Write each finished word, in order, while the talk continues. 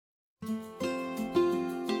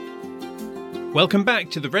Welcome back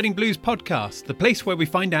to the Reading Blues podcast, the place where we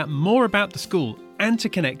find out more about the school and to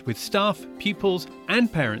connect with staff, pupils and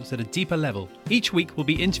parents at a deeper level. Each week we'll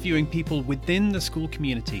be interviewing people within the school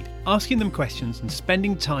community, asking them questions and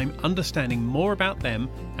spending time understanding more about them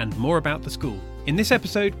and more about the school. In this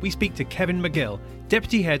episode, we speak to Kevin McGill,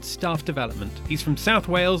 Deputy Head Staff Development. He's from South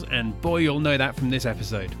Wales, and boy, you'll know that from this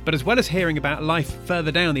episode. But as well as hearing about life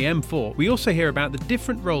further down the M4, we also hear about the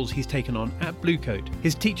different roles he's taken on at Bluecoat,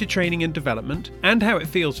 his teacher training and development, and how it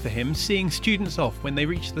feels for him seeing students off when they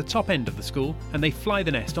reach the top end of the school and they fly the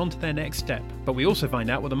nest onto their next step. But we also find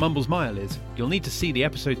out what a Mumbles Mile is. You'll need to see the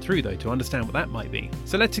episode through, though, to understand what that might be.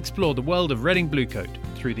 So let's explore the world of Reading Bluecoat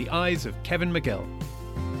through the eyes of Kevin McGill.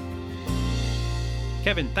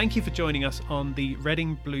 Kevin, thank you for joining us on the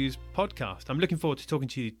Reading Blues podcast. I'm looking forward to talking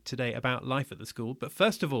to you today about life at the school. But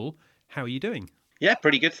first of all, how are you doing? Yeah,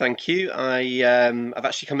 pretty good, thank you. I've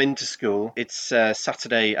actually come into school. It's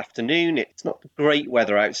Saturday afternoon. It's not great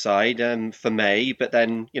weather outside for May, but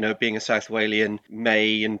then, being a South Walian,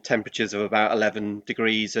 May and temperatures of about 11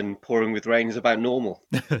 degrees and pouring with rain is about normal.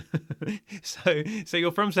 So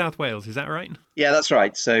you're from South Wales, is that right? Yeah, that's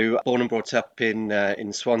right. So born and brought up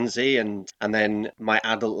in Swansea, and then my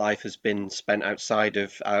adult life has been spent outside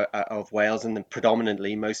of Wales, and then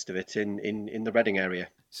predominantly most of it in the Reading area.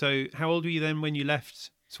 So how old were you then when you left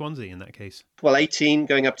Swansea in that case? Well, 18,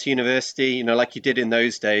 going up to university, like you did in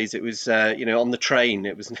those days. It was, on the train.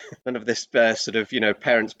 It was none of this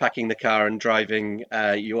parents packing the car and driving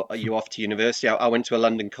you off to university. I went to a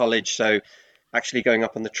London college, so actually going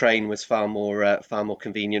up on the train was far more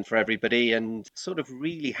convenient for everybody, and sort of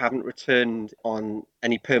really haven't returned on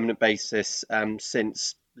any permanent basis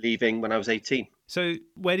since leaving when I was 18. So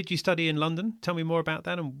where did you study in London? Tell me more about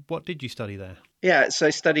that, and what did you study there? Yeah, so I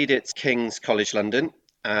studied at King's College London,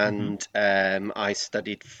 and I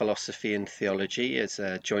studied philosophy and theology as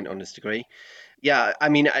a joint honours degree. Yeah, I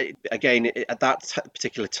mean, at that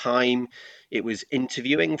particular time, it was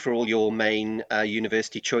interviewing for all your main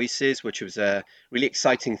university choices, which was a really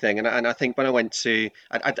exciting thing. And I think when I went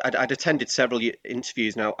I'd attended several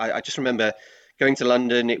interviews. Now, I just remember going to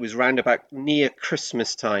London. It was round about near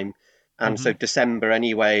Christmas time. And so December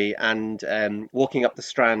anyway, and walking up the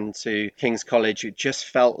Strand to King's College, it just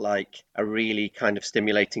felt like a really kind of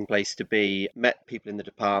stimulating place to be. Met people in the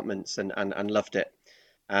departments and loved it.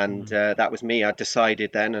 And that was me. I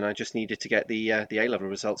decided then, and I just needed to get the A-level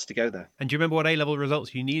results to go there. And do you remember what A-level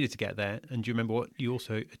results you needed to get there? And do you remember what you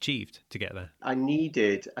also achieved to get there? I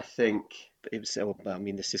needed, I think,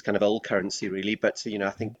 this is kind of old currency really, but I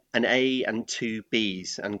think an A and 2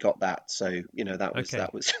 Bs, and got that. So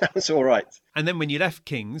that was all right. And then when you left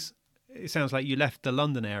King's, it sounds like you left the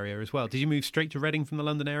London area as well. Did you move straight to Reading from the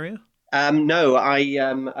London area? No,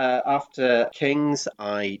 after King's,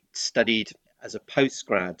 I studied as a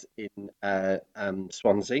postgrad in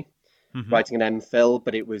Swansea, writing an MPhil,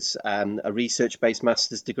 but it was a research-based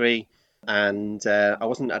master's degree. And I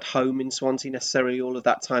wasn't at home in Swansea necessarily all of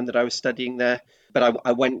that time that I was studying there. But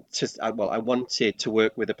I wanted to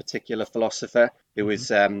work with a particular philosopher who was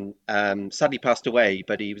sadly passed away,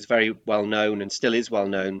 but he was very well known and still is well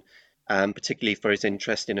known, particularly for his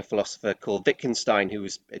interest in a philosopher called Wittgenstein,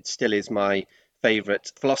 it still is my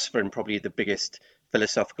favourite philosopher and probably the biggest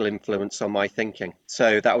philosophical influence on my thinking.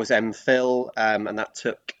 So that was MPhil, and that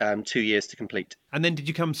took 2 years to complete. And then did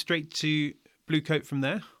you come straight to Bluecoat from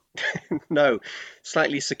there? No,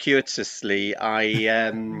 slightly circuitously.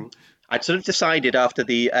 I'd sort of decided after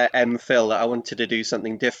the MPhil that I wanted to do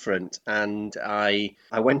something different, and I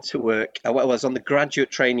went to work. I was on the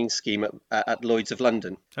graduate training scheme at Lloyd's of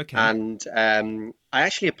London. Okay. And I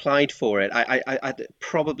actually applied for it. I had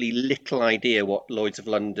probably little idea what Lloyd's of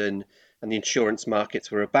London and the insurance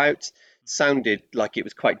markets were about. Sounded like it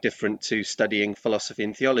was quite different to studying philosophy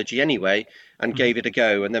and theology anyway, and gave it a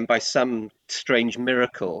go. And then by some strange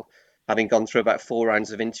miracle, having gone through about 4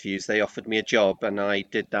 rounds of interviews, they offered me a job, and I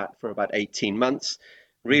did that for about 18 months.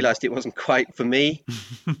 Realised it wasn't quite for me.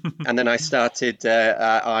 And then I started,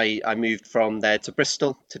 I moved from there to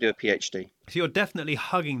Bristol to do a PhD. So you're definitely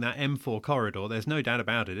hugging that M4 corridor. There's no doubt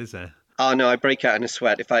about it, is there? Oh no, I break out in a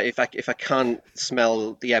sweat. If I can't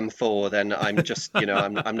smell the M4, then I'm just,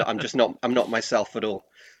 I'm not myself at all.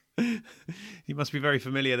 You must be very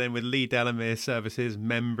familiar then with Lee Delamere Services,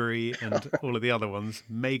 Membury, and all of the other ones.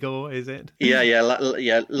 Magor, is it?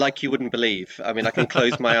 Yeah, like you wouldn't believe. I mean, I can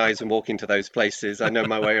close my eyes and walk into those places. I know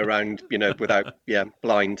my way around, without,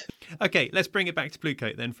 blind. Okay, let's bring it back to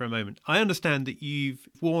Bluecoat then for a moment. I understand that you've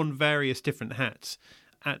worn various different hats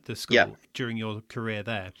at the school during your career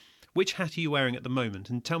there. Which hat are you wearing at the moment?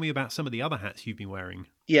 And tell me about some of the other hats you've been wearing.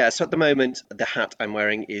 Yeah, so at the moment, the hat I'm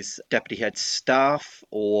wearing is Deputy Head Staff,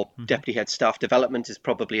 or Hmm. Deputy Head Staff Development is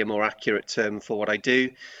probably a more accurate term for what I do.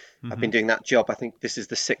 I've Hmm. been doing that job. I think this is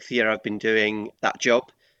the 6th year I've been doing that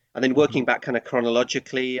job. And then Hmm. working back kind of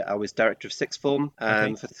chronologically, I was director of sixth form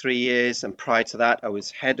Okay. for 3 years. And prior to that, I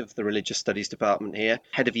was head of the religious studies department here,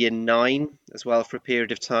 head of year 9 as well for a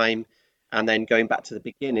period of time. And then going back to the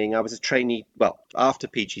beginning, I was a trainee. Well, after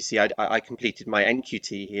PGC, I completed my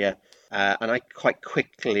NQT here. And I quite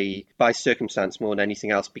quickly, by circumstance more than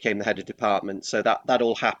anything else, became the head of department. So that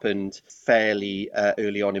all happened fairly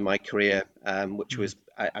early on in my career, which Mm. was,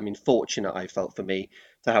 I mean, fortunate, I felt, for me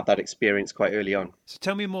to have that experience quite early on. So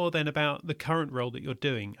tell me more then about the current role that you're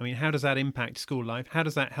doing. I mean, how does that impact school life? How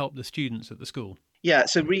does that help the students at the school? Yeah,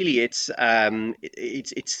 so really, it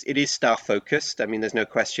is staff focused. I mean, there's no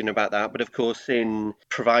question about that. But of course, in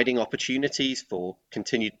providing opportunities for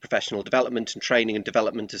continued professional development and training and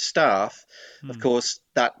development of staff, of Mm. course,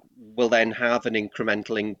 that will then have an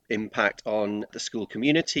incremental impact on the school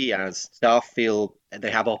community as staff feel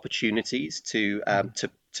they have opportunities to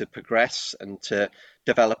progress and to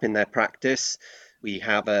develop in their practice. We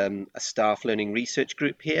have a staff learning research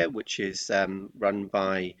group here, which is run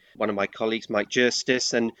by one of my colleagues, Mike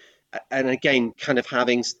Justice, and again, kind of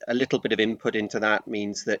having a little bit of input into that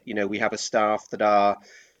means that we have a staff that are,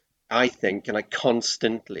 I think, and I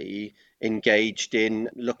constantly engaged in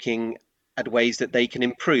looking at ways that they can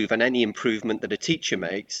improve, and any improvement that a teacher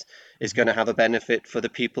makes is Hmm. going to have a benefit for the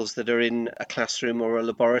pupils that are in a classroom or a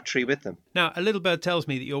laboratory with them. Now, a little bird tells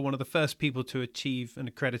me that you're one of the first people to achieve an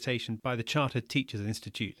accreditation by the Chartered Teachers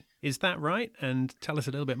Institute. Is that right? And tell us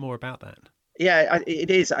a little bit more about that. Yeah, it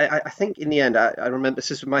is. I think in the end, I remember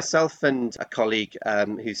this is myself and a colleague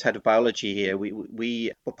who's head of biology here. We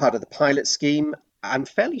were part of the pilot scheme. I'm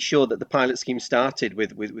fairly sure that the pilot scheme started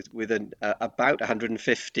with about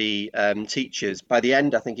 150 teachers. By the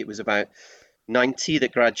end, I think it was about 90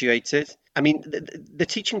 that graduated. I mean, the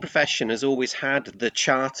teaching profession has always had the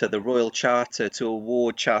charter, the Royal Charter, to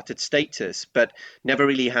award chartered status, but never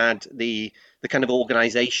really had the kind of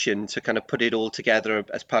organization to kind of put it all together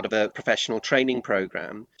as part of a professional training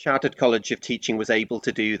program. Chartered College of Teaching was able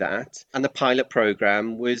to do that, and the pilot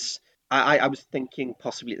program was. I was thinking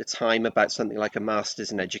possibly at the time about something like a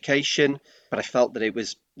master's in education, but I felt that it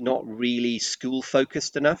was not really school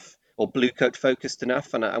focused enough or blue coat focused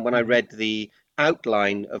enough. And when I Hmm. read the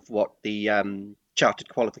outline of what the chartered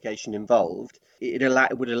qualification involved, it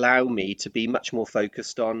would allow me to be much more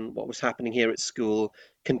focused on what was happening here at school,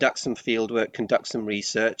 conduct some field work, conduct some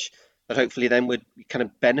research that hopefully then would kind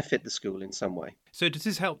of benefit the school in some way. So, does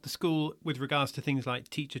this help the school with regards to things like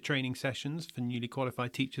teacher training sessions for newly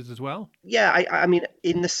qualified teachers as well? Yeah, I mean,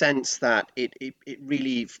 in the sense that it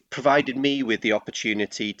really provided me with the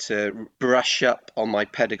opportunity to brush up on my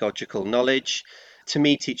pedagogical knowledge. To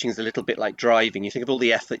me, teaching is a little bit like driving. You think of all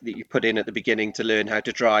the effort that you put in at the beginning to learn how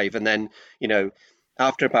to drive, and then, you know,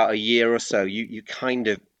 after about a year or so, you kind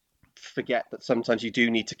of forget that sometimes you do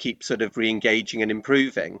need to keep sort of re-engaging and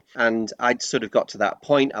improving. And I'd sort of got to that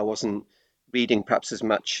point. I wasn't reading perhaps as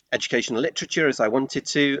much educational literature as I wanted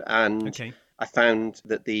to, and Okay. I found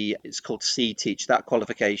that it's called C-Teach. That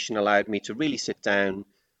qualification allowed me to really sit down,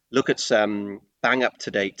 look at some bang up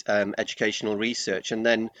to date educational research, and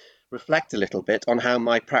then reflect a little bit on how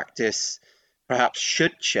my practice perhaps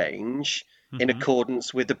should change in Hmm.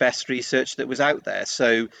 accordance with the best research that was out there.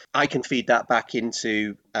 So I can feed that back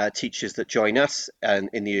into teachers that join us and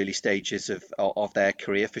in the early stages of their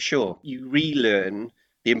career for sure. You relearn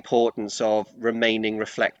the importance of remaining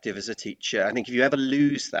reflective as a teacher. I think if you ever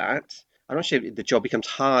lose that, I'm not sure the job becomes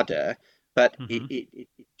harder, but Hmm.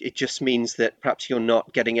 it just means that perhaps you're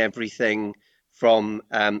not getting everything from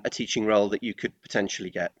a teaching role that you could potentially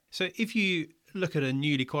get. So, if you look at a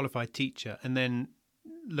newly qualified teacher and then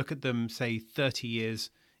look at them, say, 30 years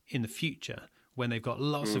in the future, when they've got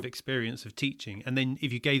lots Mm. of experience of teaching, and then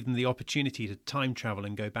if you gave them the opportunity to time travel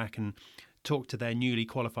and go back and talk to their newly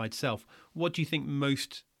qualified self, what do you think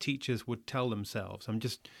most teachers would tell themselves? I'm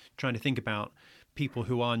just trying to think about people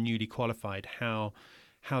who are newly qualified, how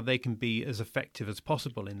they can be as effective as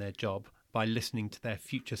possible in their job by listening to their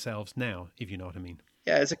future selves now, if you know what I mean.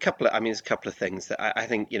 Yeah, there's a couple of things that I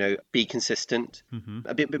think, be consistent Hmm.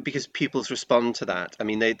 a bit because pupils respond to that. I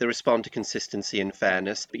mean, they respond to consistency and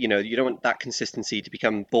fairness, but, you don't want that consistency to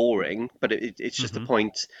become boring, but it's just the Hmm.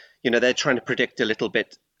 point, they're trying to predict a little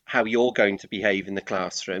bit how you're going to behave in the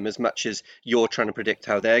classroom as much as you're trying to predict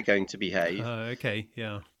how they're going to behave. Okay,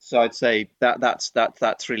 yeah. So I'd say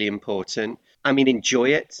that's really important. I mean, enjoy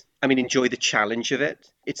it. I mean, enjoy the challenge of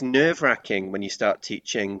it. It's nerve-wracking when you start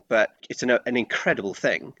teaching, but it's an incredible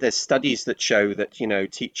thing. There's studies that show that,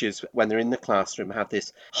 teachers, when they're in the classroom, have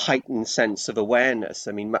this heightened sense of awareness.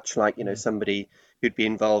 I mean, much like, somebody who'd be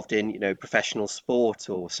involved in, professional sport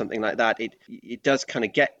or something like that, it does kind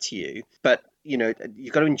of get to you. But,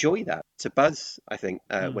 you've got to enjoy that. It's a buzz, I think,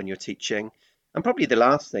 when you're teaching. And probably the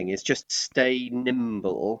last thing is just stay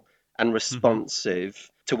nimble and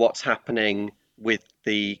responsive to what's happening with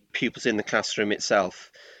the pupils in the classroom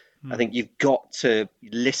itself. I think you've got to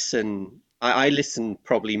listen. I listen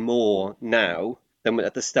probably more now than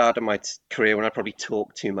at the start of my career when I probably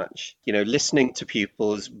talked too much. Listening to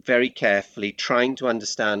pupils very carefully, trying to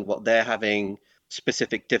understand what they're having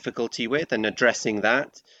specific difficulty with and addressing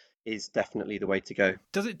that is definitely the way to go.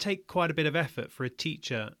 Does it take quite a bit of effort for a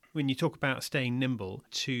teacher, when you talk about staying nimble,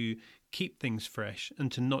 to keep things fresh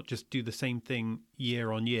and to not just do the same thing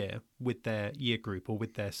year on year with their year group or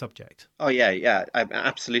with their subject? Oh, yeah,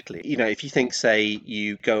 absolutely. If you think, say,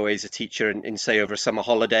 you go as a teacher and say over a summer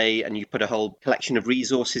holiday and you put a whole collection of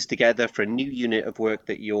resources together for a new unit of work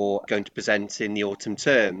that you're going to present in the autumn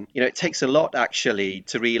term, it takes a lot actually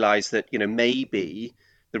to realise that, maybe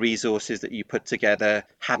the resources that you put together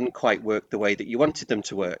hadn't quite worked the way that you wanted them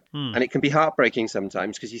to work. And it can be heartbreaking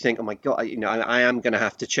sometimes because you think, oh my God, I am going to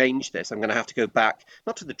have to change this. I'm going to have to go back,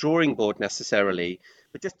 not to the drawing board necessarily,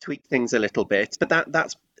 but just tweak things a little bit. But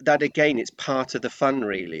that again, it's part of the fun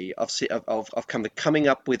really of kind of coming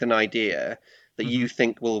up with an idea that you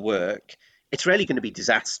think will work. It's really going to be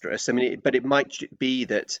disastrous. I mean, but it might be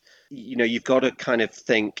that, you've got to kind of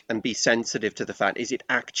think and be sensitive to the fact, is it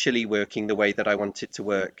actually working the way that I want it to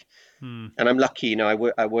work? And I'm lucky, I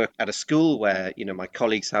work at a school where, my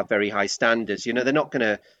colleagues have very high standards. They're not going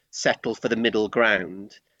to settle for the middle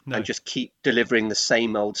ground. No. And just keep delivering the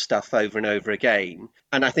same old stuff over and over again.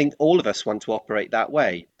 And I think all of us want to operate that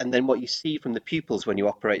way. And then what you see from the pupils when you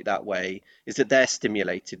operate that way is that they're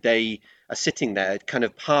stimulated. They are sitting there kind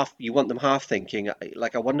of you want them half thinking,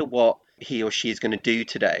 like, I wonder what he or she is going to do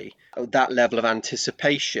today. That level of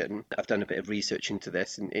anticipation, I've done a bit of research into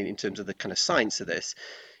this in terms of the kind of science of this,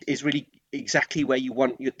 is really exactly where you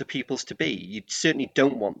want the pupils to be. You certainly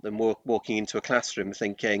don't want them walking into a classroom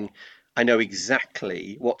thinking, I know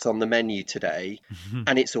exactly what's on the menu today,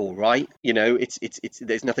 and it's all right. It's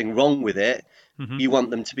there's nothing wrong with it. You want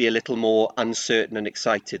them to be a little more uncertain and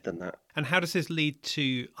excited than that. And how does this lead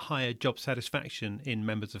to higher job satisfaction in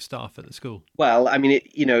members of staff at the school? Well, I mean,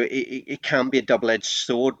 it can be a double-edged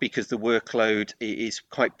sword because the workload is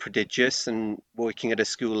quite prodigious. And working at a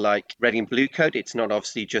school like Reading Bluecoat, it's not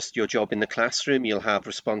obviously just your job in the classroom. You'll have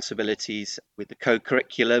responsibilities with the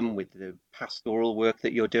co-curriculum, with the pastoral work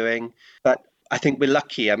that you're doing. But I think we're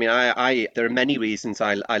lucky. I mean, there are many reasons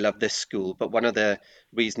I love this school, but one of the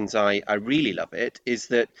reasons I really love it is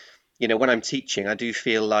that, when I'm teaching, I do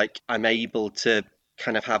feel like I'm able to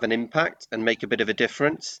kind of have an impact and make a bit of a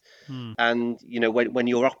difference. And, when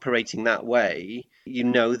you're operating that way,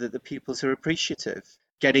 that the pupils are appreciative.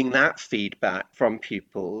 Getting that feedback from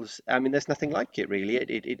pupils, I mean, there's nothing like it really.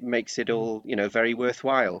 It makes it all, very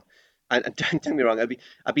worthwhile. And don't get me wrong,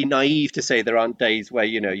 I'd be naive to say there aren't days where,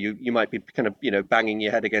 you might be kind of, banging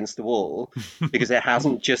your head against the wall because it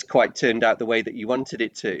hasn't just quite turned out the way that you wanted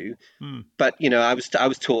it to. But, I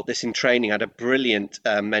was taught this in training. I had a brilliant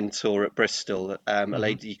mentor at Bristol, a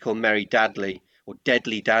lady called Mary Dadley, or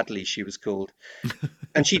Deadly Dadley, she was called.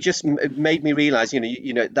 And she just made me realize,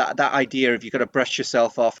 that idea of you've got to brush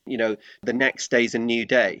yourself off, the next day's a new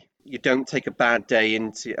day. You don't take a bad day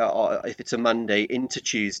into, if it's a Monday, into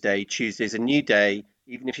Tuesday. Tuesday's a new day,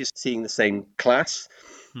 even if you're seeing the same class.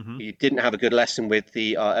 You didn't have a good lesson with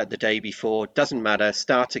the day before. Doesn't matter.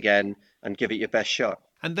 Start again and give it your best shot.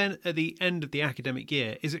 And then at the end of the academic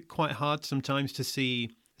year, is it quite hard sometimes to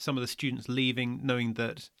see some of the students leaving, knowing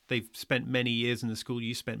that they've spent many years in the school,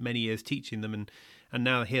 you spent many years teaching them, and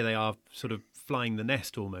now here they are sort of flying the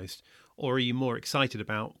nest almost? Or are you more excited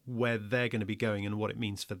about where they're going to be going and what it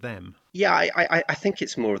means for them? Yeah, I think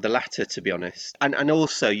it's more of the latter, to be honest. And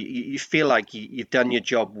also, you feel like you've done your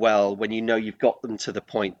job well when you've got them to the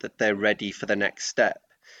point that they're ready for the next step.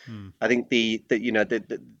 I think the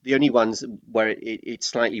only ones where it's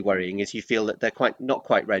slightly worrying is you feel that they're not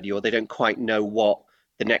quite ready, or they don't quite know what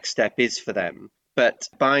the next step is for them. But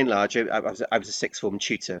by and large, I was a sixth form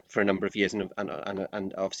tutor for a number of years,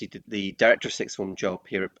 and obviously did the director of sixth form job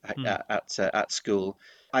here at school.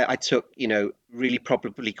 I took really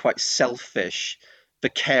probably quite selfish,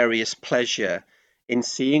 vicarious pleasure in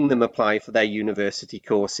seeing them apply for their university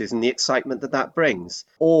courses and the excitement that brings,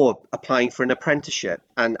 or applying for an apprenticeship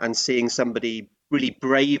and seeing somebody really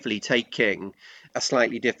bravely taking a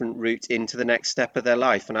slightly different route into the next step of their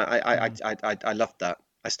life. And I loved that.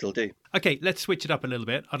 I still do. Okay, let's switch it up a little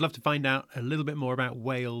bit. I'd love to find out a little bit more about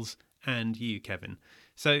Wales and you, Kevin.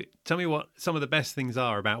 So tell me what some of the best things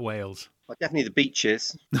are about Wales. Well, definitely the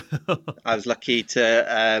beaches. I was lucky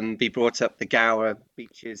to be brought up the Gower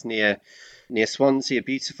beaches near Swansea are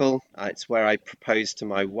beautiful. It's where I proposed to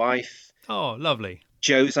my wife. Oh, lovely.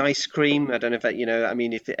 Joe's ice cream. I don't know if that,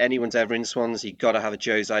 if anyone's ever in Swansea, you've got to have a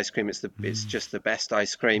Joe's ice cream. It's just the best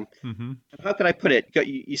ice cream. Mm-hmm. And how can I put it?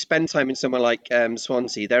 You spend time in somewhere like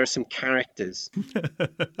Swansea. There are some characters,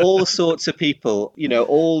 all sorts of people.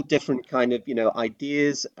 All different kind of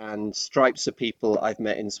ideas and stripes of people I've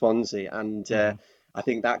met in Swansea, and I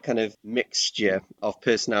think that kind of mixture of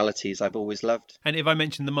personalities I've always loved. And if I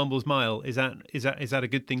mention the Mumbles Mile, is that a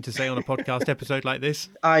good thing to say on a podcast episode like this?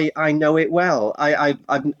 I know it well.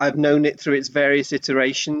 I've known it through its various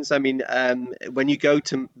iterations. I mean, when you go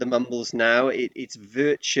to the Mumbles now, it's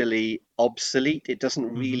virtually obsolete. It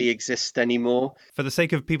doesn't really exist anymore. For the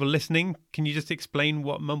sake of people listening, can you just explain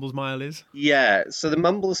what Mumbles Mile is? Yeah, so the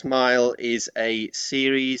Mumbles Mile is a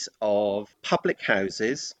series of public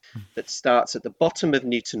houses that starts at the bottom of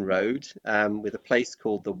Newton Road with a place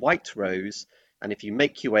called the White Rose. And if you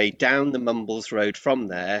make your way down the Mumbles Road from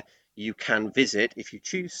there, you can visit, if you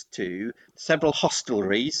choose to, several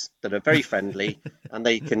hostelries that are very friendly and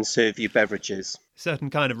they can serve you beverages. Certain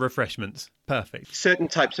kind of refreshments. Perfect. Certain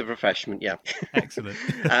types of refreshment, yeah. Excellent.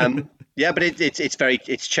 Yeah, but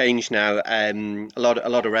it's changed now. A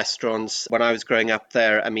lot of restaurants. When I was growing up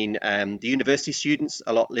there, I mean, the university students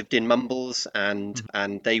a lot lived in Mumbles, and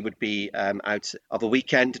they would be out of a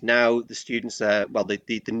weekend. Now the students,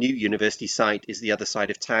 the new university site is the other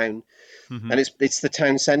side of town, and it's the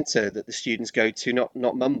town centre that the students go to, not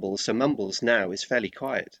Mumbles. So Mumbles now is fairly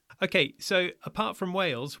quiet. Okay, so apart from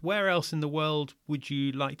Wales, where else in the world would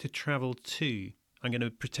you like to travel to? I'm going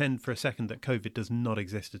to pretend for a second that COVID does not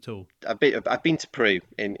exist at all. I've been to Peru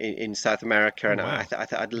in South America, and wow.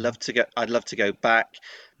 I'd love to go. I'd love to go back.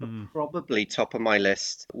 But probably top of my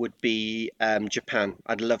list would be Japan.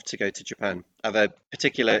 I'd love to go to Japan. I have a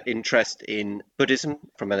particular interest in Buddhism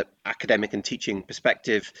from an academic and teaching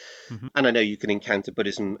perspective, and I know you can encounter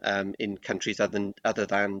Buddhism in countries other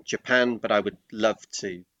than Japan. But I would love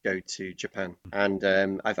to go to Japan,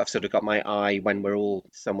 and I've sort of got my eye when we're all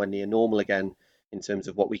somewhere near normal again, in terms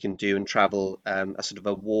of what we can do and travel, a sort of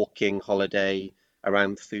a walking holiday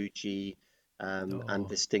around Fuji and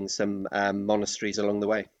visiting some monasteries along the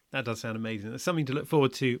way. That does sound amazing. There's something to look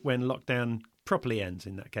forward to when lockdown properly ends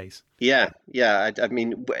in that case. Yeah. I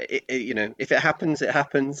mean, if it happens, it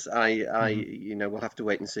happens. We'll have to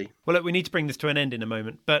wait and see. Well, look, we need to bring this to an end in a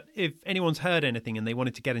moment. But if anyone's heard anything and they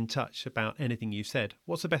wanted to get in touch about anything you said,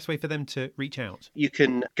 what's the best way for them to reach out? You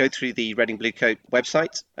can go through the Reading Bluecoat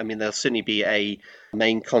website. I mean, there'll certainly be a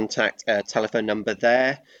main contact telephone number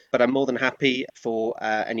there. But I'm more than happy for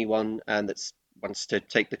anyone that wants to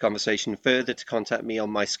take the conversation further to contact me on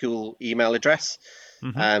my school email address.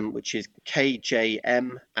 Which is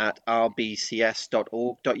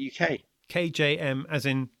kjm@rbcs.org.uk. KJM as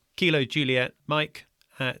in Kilo Juliet Mike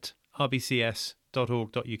at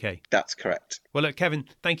rbcs.org.uk. That's correct. Well, look, Kevin,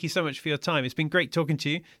 thank you so much for your time. It's been great talking to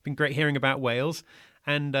you. It's been great hearing about Wales.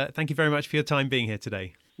 And thank you very much for your time being here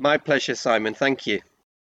today. My pleasure, Simon. Thank you.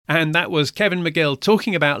 And that was Kevin McGill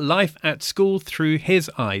talking about life at school through his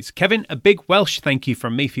eyes. Kevin, a big Welsh thank you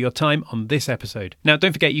from me for your time on this episode. Now,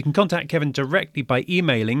 don't forget, you can contact Kevin directly by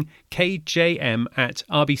emailing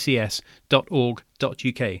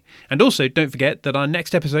kjm@rbcs.org.uk. And also, don't forget that our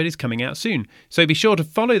next episode is coming out soon. So be sure to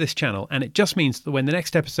follow this channel, and it just means that when the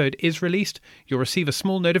next episode is released, you'll receive a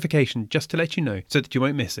small notification just to let you know so that you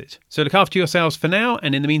won't miss it. So look after yourselves for now,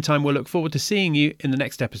 and in the meantime, we'll look forward to seeing you in the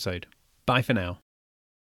next episode. Bye for now.